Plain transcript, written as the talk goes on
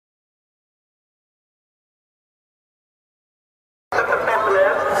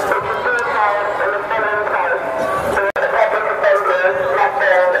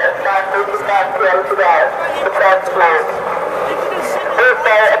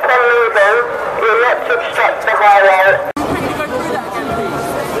Okay,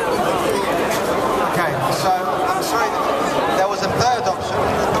 so I'm sorry that there was a third option,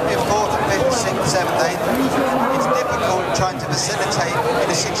 probably a fourth, fifth, sixth, seventh, eighth. It's difficult trying to facilitate in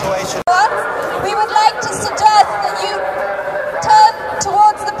a situation. We would like to suggest that you turn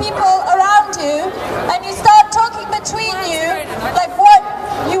towards the people around you and you start talking between you like what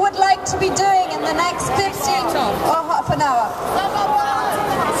you would like to be doing in the next 15 or half an hour.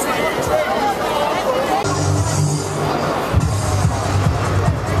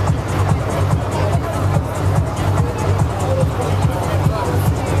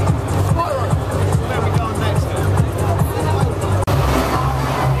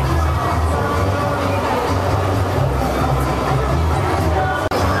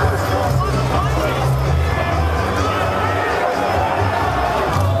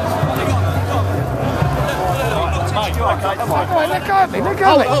 Let go of me, let go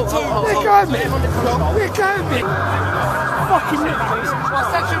of me. Let go of me. Let go of me. Fucking look, please. What's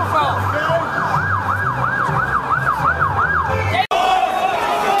that your fault?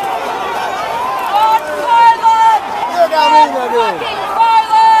 Look at me, fucking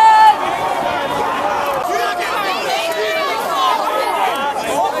violence!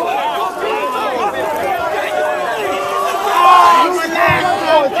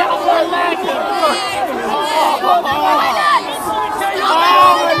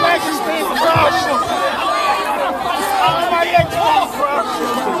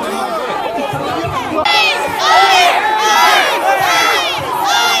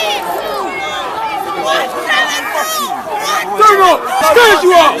 Stay as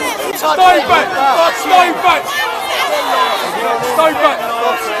you are! Stay back! Stay back! Stay back!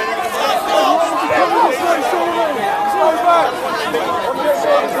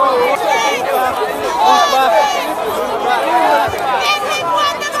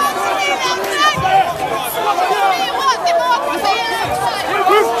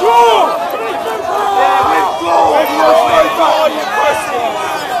 Withdraw!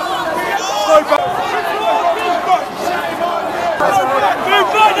 Stay back! Move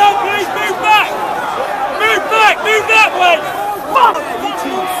back now, please! Move back! Move back! Move that way! Fuck!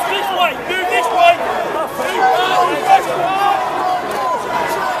 This way! Move this way! Move back!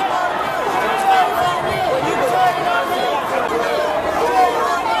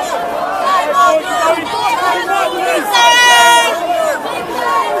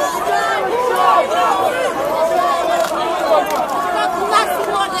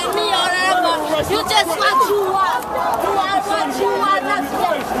 You just what you want. You are what you want. That's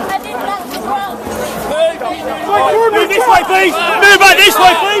it. I think that's the problem. Move this way, please! Move back this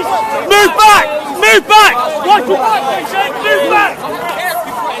way, please! Move back! Move back! Right to back, please! Move back!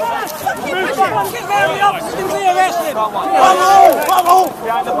 Move back! Be arrested! Come on!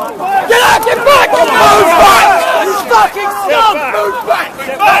 Get out! Get back! Move back! You fucking scum! Move back!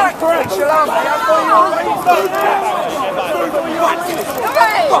 Move back!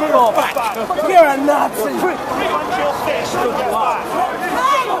 You're a Nazi! You're a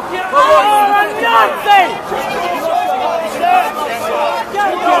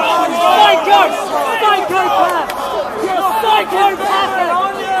Nazi!